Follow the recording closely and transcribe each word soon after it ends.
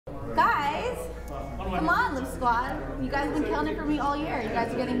Come on, Liv Squad. You guys have been killing it for me all year. You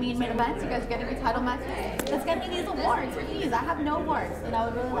guys are getting me in main events. You guys are getting me title matches. Let's get me these awards, please. I have no awards, and I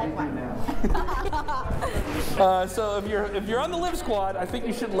would really like one. So if you're on the Liv Squad, I think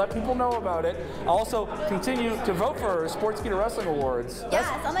you should let people know about it. Also, continue to vote for Sportskeeda Wrestling Awards. Yes,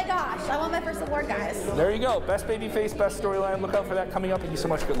 oh my gosh. I want my first award, guys. There you go. Best babyface, best storyline. Look out for that coming up. Thank you so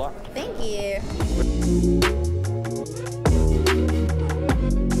much. Good luck. Thank you.